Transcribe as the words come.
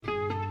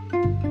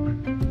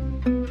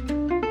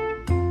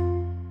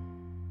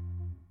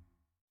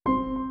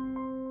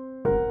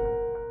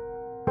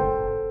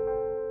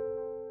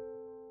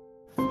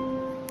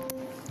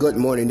Good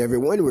morning,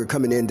 everyone. We're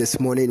coming in this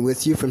morning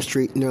with you from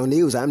Street No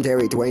News. I'm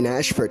Terry Dwayne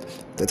Ashford.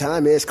 The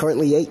time is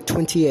currently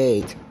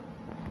 8:28.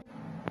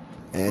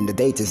 And the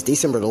date is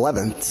December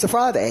 11th. It's a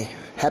Friday.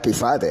 Happy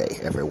Friday,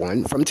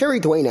 everyone. From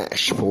Terry Dwayne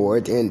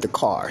Ashford in the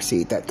car.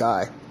 See that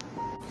guy?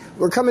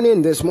 We're coming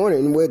in this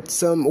morning with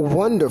some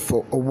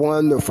wonderful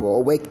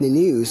awakening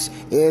news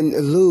in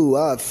lieu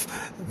of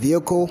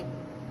vehicle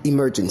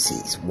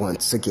emergencies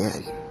once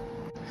again.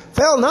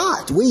 Fail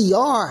not. We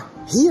are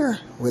here.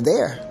 We're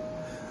there.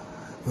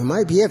 We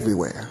might be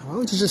everywhere. Why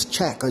don't you just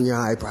check on your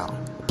eyebrow?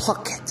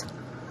 Pluck it.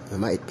 We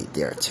might be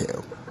there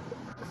too.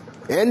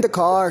 In the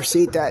car,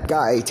 see that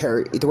guy,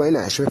 Terry Dwayne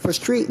Ashford, for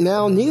Street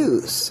Now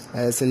News,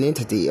 as an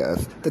entity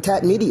of the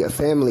TAT Media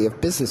family of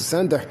businesses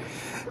under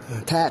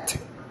TAT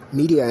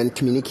Media and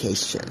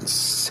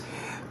Communications.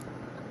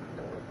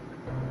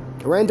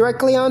 Ran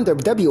directly on the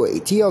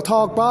WATL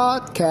Talk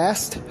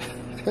broadcast,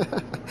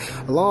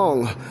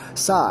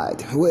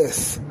 alongside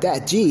with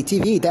that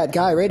GTV, that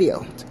guy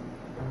radio.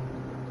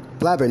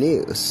 Blabber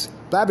News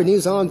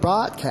on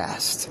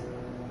broadcast.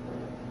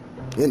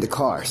 In the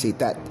car, see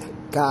that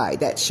guy,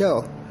 that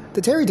show,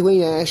 the Terry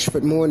Dwayne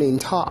Ashford Morning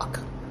Talk,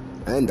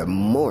 and the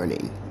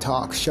Morning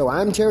Talk Show.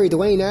 I'm Terry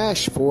Dwayne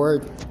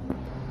Ashford.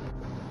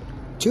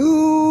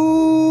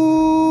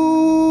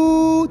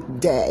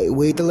 Today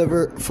we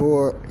deliver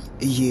for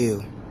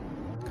you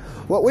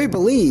what we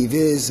believe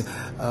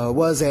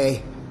was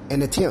an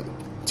attempt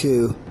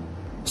to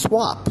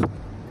swap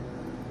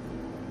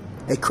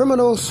a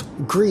criminal's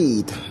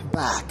greed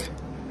back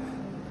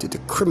to the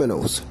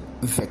criminal's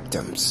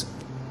victims.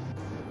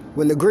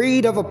 When the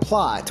greed of a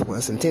plot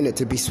was intended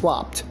to be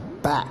swapped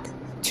back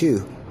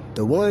to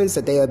the ones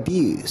that they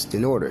abused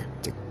in order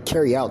to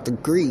carry out the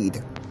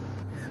greed.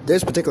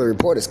 This particular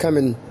report is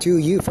coming to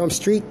you from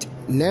Street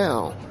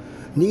Now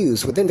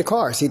News. Within the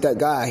car, see that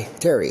guy,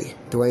 Terry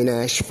Dwayne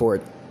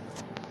Ashford.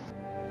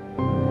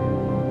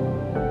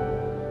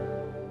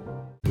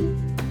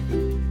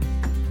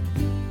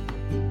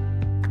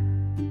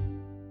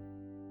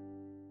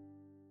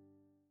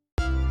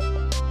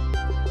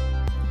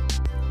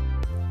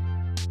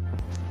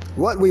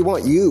 What we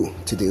want you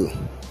to do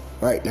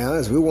right now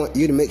is we want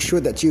you to make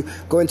sure that you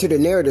go into the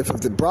narrative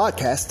of the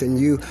broadcast and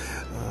you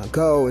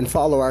go and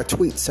follow our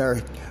tweets.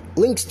 Our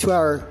links to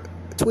our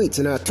tweets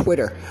and our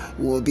Twitter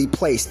will be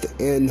placed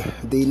in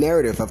the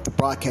narrative of the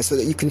broadcast so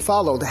that you can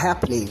follow the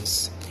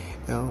happenings.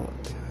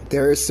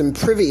 There is some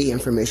privy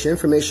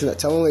information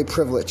that's only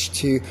privileged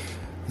to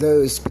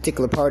those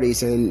particular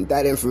parties, and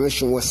that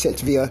information was sent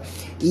via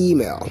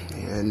email,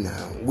 and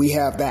we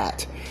have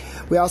that.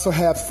 We also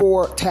have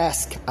 4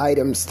 task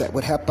items that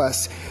would help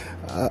us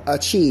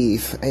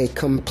achieve a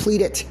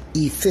completed,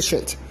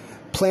 efficient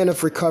plan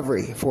of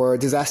recovery for a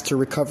disaster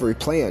recovery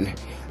plan.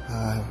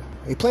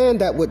 A plan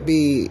that would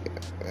be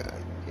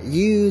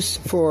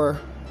used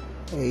for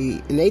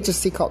an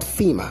agency called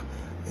FEMA.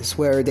 It's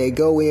where they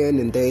go in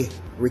and they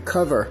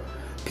recover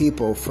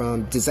people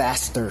from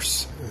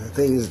disasters,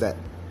 things that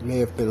may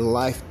have been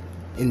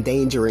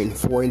life-endangering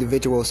for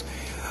individuals.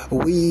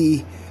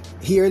 We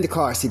here in the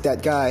car, see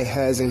that guy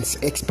has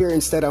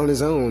experienced that on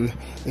his own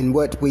in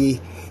what we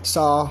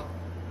saw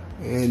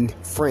in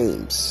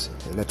frames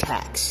and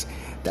attacks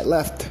that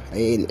left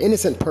an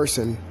innocent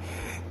person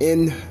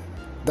in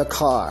the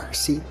car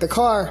seat. The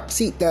car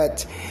seat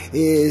that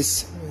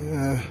is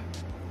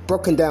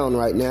broken down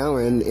right now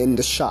and in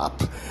the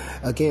shop.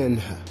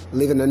 Again,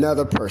 leaving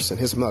another person,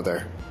 his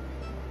mother,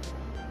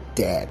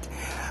 dead.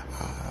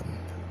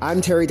 I'm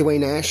Terry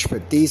Dwayne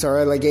Ashford. These are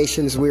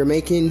allegations we're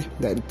making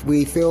that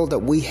we feel that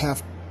we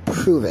have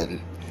proven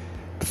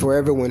for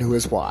everyone who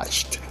has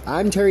watched.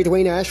 I'm Terry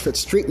Dwayne Ashford,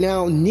 Street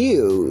Now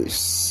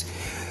News.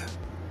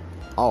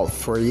 All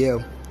for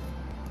you.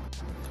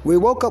 We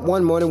woke up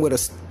one morning with a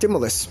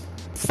stimulus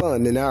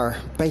fund in our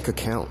bank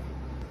account.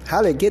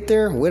 How did it get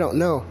there? We don't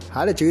know.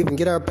 How did you even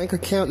get our bank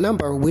account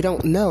number? We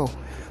don't know.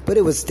 But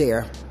it was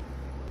there.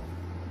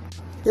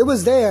 It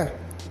was there.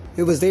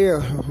 It was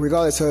there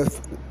regardless of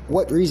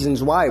what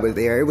reasons why it was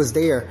there. It was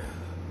there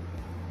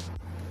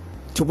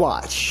to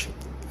watch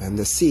and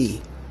to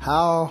see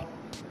how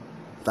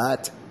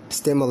that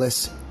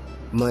stimulus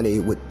money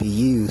would be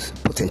used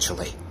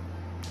potentially.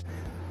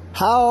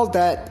 How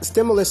that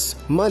stimulus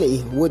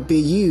money would be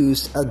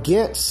used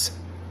against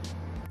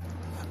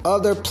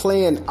other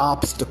planned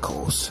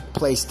obstacles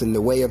placed in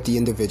the way of the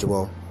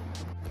individual.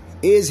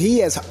 Is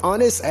he as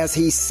honest as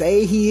he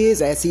say he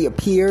is, as he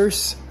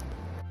appears?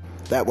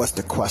 That was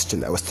the question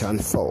that was to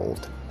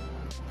unfold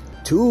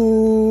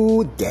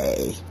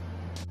today.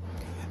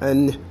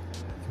 And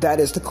that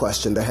is the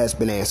question that has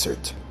been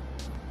answered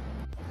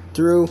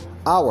through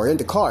our in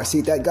the car.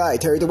 See that guy,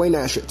 Terry Dwayne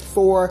Ashford.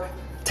 4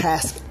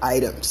 task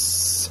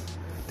items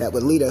that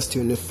would lead us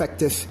to an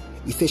effective,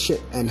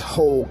 efficient, and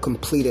whole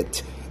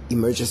completed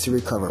emergency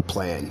recovery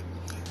plan.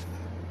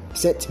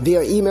 Sent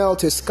via email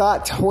to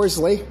Scott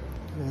Horsley,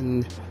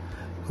 and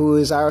who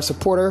is our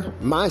supporter,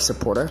 my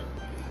supporter.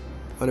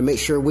 I want to make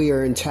sure we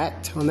are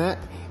intact on that.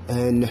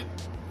 And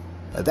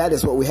that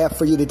is what we have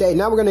for you today.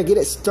 Now we're going to get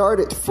it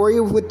started for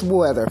you with the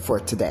weather for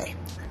today.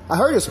 I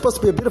heard it's supposed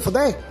to be a beautiful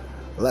day.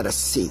 Let us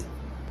see.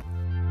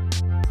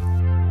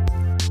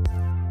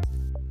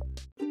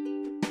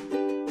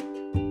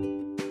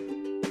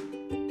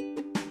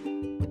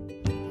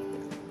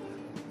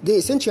 The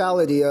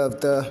essentiality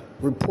of the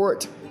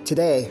report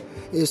today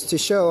is to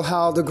show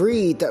how the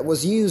greed that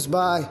was used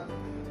by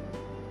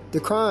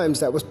the crimes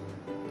that was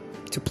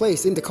to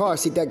place in the car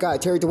seat that guy,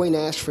 Terry Dwayne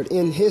Ashford,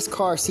 in his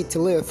car seat to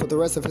live for the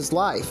rest of his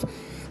life.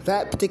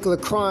 That particular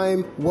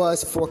crime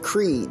was for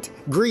greed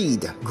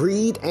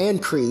and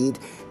creed.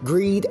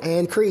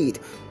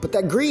 But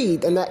that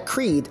greed and that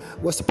creed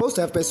was supposed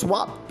to have been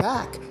swapped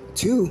back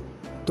to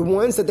the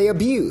ones that they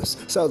abuse.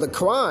 So the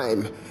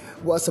crime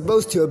was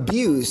supposed to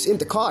abuse in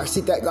the car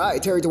seat that guy,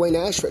 Terry Dwayne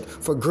Ashford,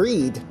 for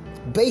greed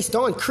based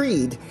on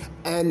creed,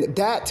 and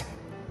that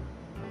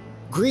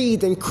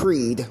greed and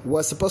creed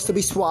was supposed to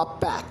be swapped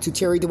back to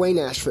Terry Dwayne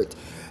Ashford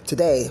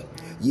today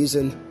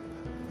using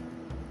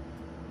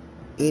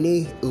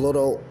any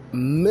little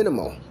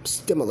minimal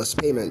stimulus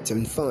payment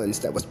and funds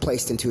that was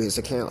placed into his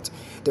account.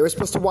 They were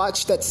supposed to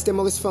watch that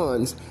stimulus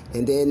funds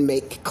and then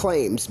make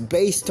claims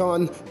based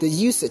on the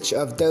usage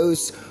of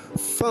those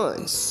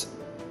funds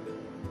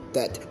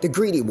that the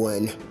greedy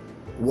one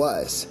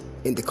was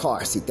in the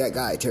car seat. That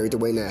guy, Terry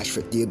Dwayne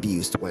Ashford, the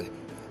abused one.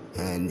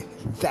 And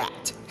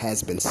that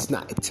has been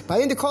sniped by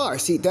in the car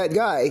seat, that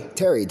guy,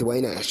 Terry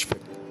Dwayne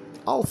Ashford.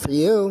 All for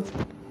you.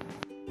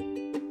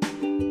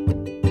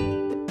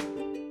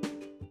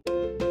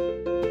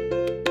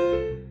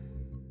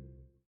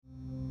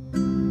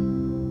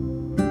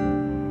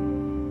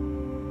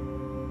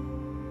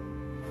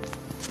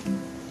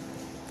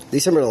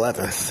 December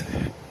 11th,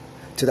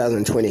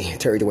 2020,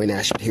 Terry Dwayne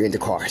Ashford here in the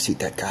car seat,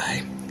 that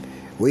guy.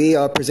 We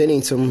are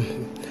presenting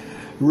some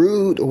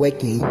rude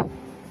awakening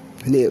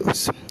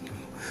news.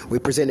 We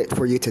present it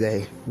for you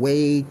today.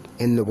 Wade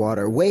in the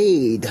water.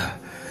 Wade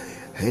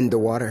in the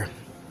water.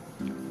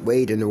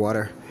 Wade in the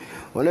water.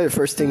 One of the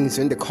first things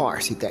in the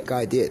car seat that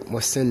guy did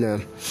was send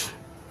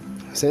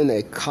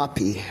a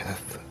copy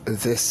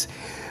of this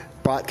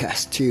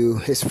broadcast to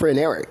his friend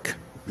Eric,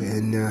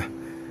 and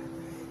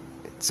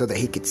so that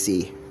he could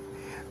see.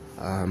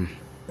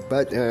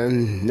 But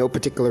no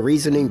particular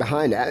reasoning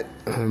behind that.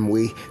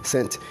 We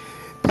sent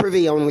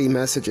privy-only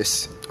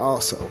messages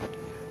also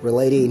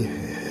relating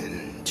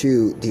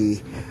to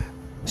the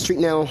Street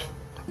Now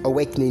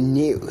Awakening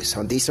News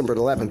on December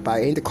 11th by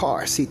In the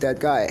Car Seat That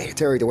Guy,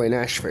 Terry Dwayne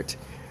Ashford.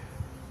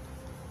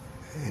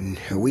 And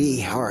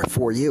we are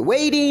for you.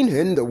 Wading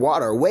in the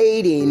water,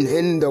 wading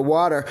in the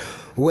water,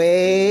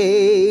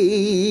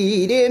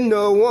 wade in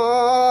the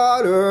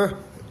water.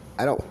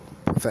 I don't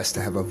profess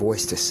to have a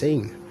voice to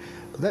sing.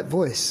 But that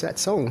voice, that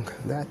song,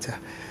 that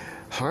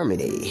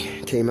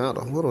harmony came out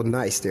a little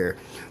nice there.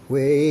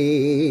 Wade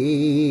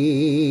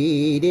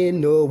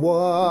in the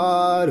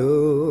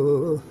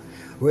water,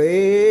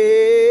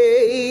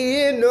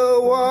 wade in the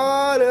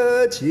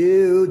water,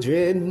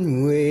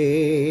 children,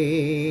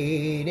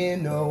 wade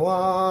in the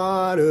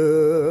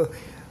water.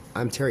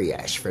 I'm Terry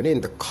Ashford in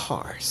the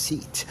car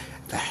seat,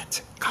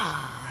 that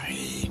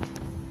guy.